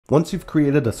Once you've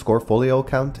created a Scorefolio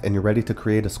account and you're ready to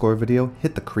create a score video,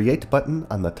 hit the Create button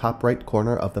on the top right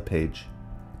corner of the page.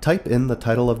 Type in the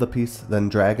title of the piece, then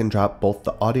drag and drop both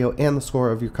the audio and the score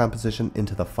of your composition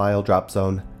into the file drop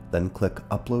zone, then click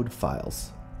Upload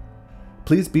Files.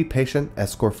 Please be patient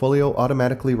as Scorefolio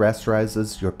automatically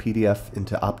rasterizes your PDF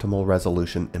into optimal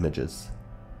resolution images.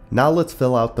 Now let's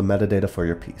fill out the metadata for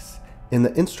your piece. In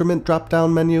the Instrument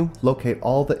drop-down menu, locate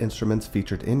all the instruments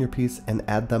featured in your piece and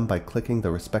add them by clicking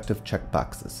the respective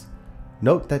checkboxes.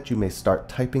 Note that you may start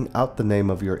typing out the name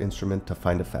of your instrument to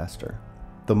find it faster.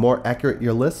 The more accurate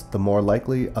your list, the more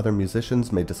likely other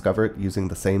musicians may discover it using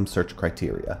the same search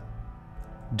criteria.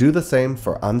 Do the same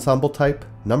for ensemble type,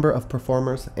 number of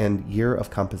performers, and year of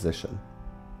composition.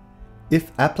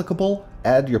 If applicable,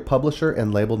 add your publisher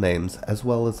and label names as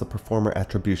well as the performer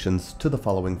attributions to the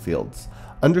following fields.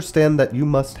 Understand that you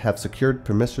must have secured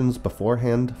permissions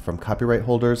beforehand from copyright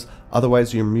holders,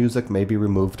 otherwise your music may be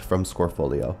removed from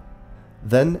Scorefolio.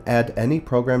 Then add any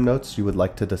program notes you would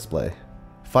like to display.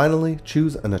 Finally,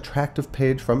 choose an attractive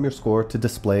page from your score to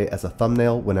display as a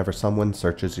thumbnail whenever someone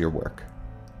searches your work.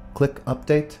 Click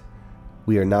Update.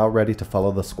 We are now ready to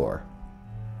follow the score.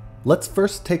 Let's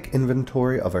first take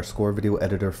inventory of our score video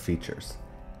editor features.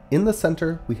 In the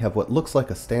center, we have what looks like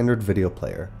a standard video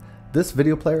player. This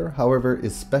video player, however,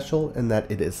 is special in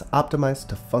that it is optimized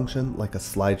to function like a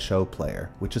slideshow player,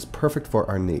 which is perfect for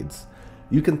our needs.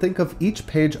 You can think of each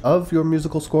page of your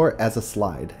musical score as a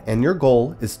slide, and your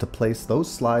goal is to place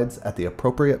those slides at the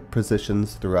appropriate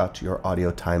positions throughout your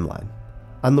audio timeline.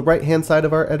 On the right-hand side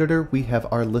of our editor, we have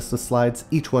our list of slides,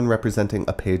 each one representing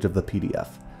a page of the PDF.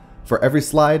 For every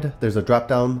slide, there's a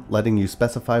drop-down letting you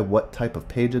specify what type of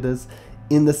page it is.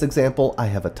 In this example, I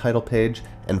have a title page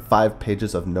and 5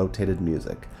 pages of notated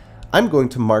music. I'm going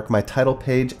to mark my title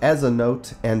page as a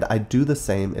note, and I'd do the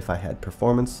same if I had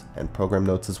performance and program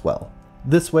notes as well.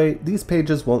 This way, these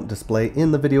pages won't display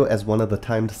in the video as one of the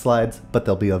timed slides, but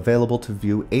they'll be available to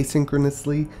view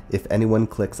asynchronously if anyone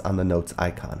clicks on the notes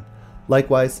icon.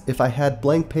 Likewise, if I had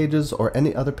blank pages or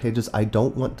any other pages I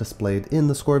don't want displayed in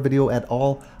the score video at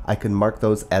all, I can mark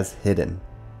those as hidden.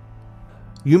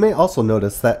 You may also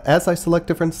notice that as I select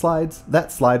different slides,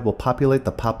 that slide will populate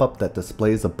the pop-up that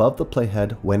displays above the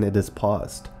playhead when it is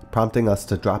paused, prompting us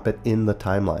to drop it in the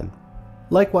timeline.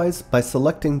 Likewise, by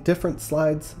selecting different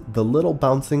slides, the little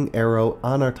bouncing arrow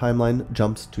on our timeline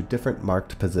jumps to different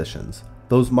marked positions.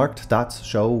 Those marked dots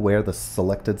show where the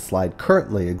selected slide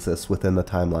currently exists within the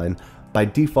timeline. By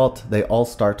default, they all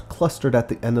start clustered at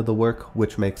the end of the work,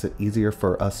 which makes it easier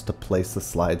for us to place the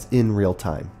slides in real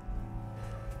time.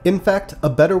 In fact, a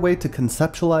better way to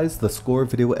conceptualize the score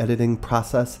video editing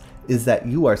process is that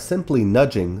you are simply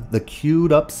nudging the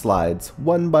queued up slides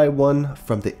one by one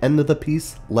from the end of the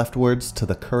piece leftwards to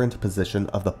the current position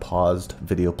of the paused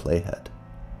video playhead.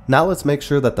 Now let's make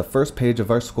sure that the first page of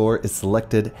our score is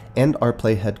selected and our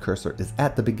playhead cursor is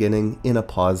at the beginning in a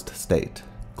paused state.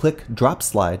 Click Drop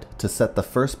Slide to set the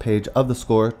first page of the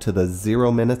score to the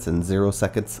 0 minutes and 0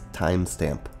 seconds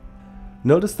timestamp.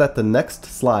 Notice that the next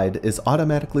slide is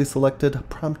automatically selected,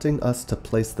 prompting us to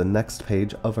place the next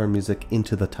page of our music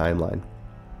into the timeline.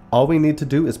 All we need to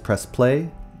do is press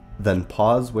play, then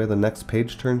pause where the next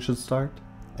page turn should start,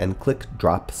 and click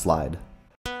Drop Slide.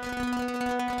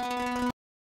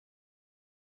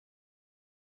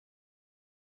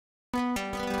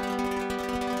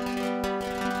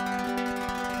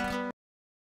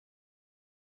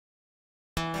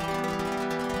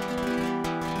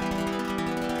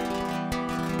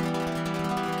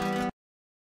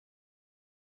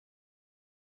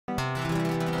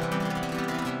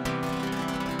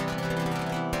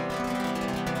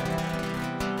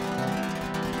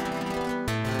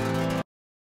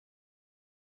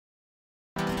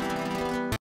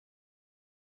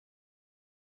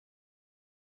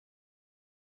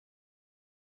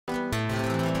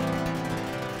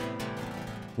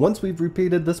 Once we've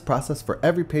repeated this process for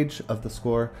every page of the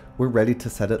score, we're ready to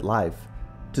set it live.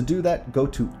 To do that, go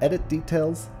to Edit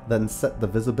Details, then set the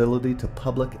visibility to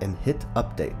public and hit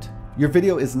Update. Your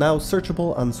video is now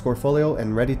searchable on Scorefolio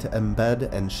and ready to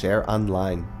embed and share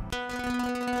online.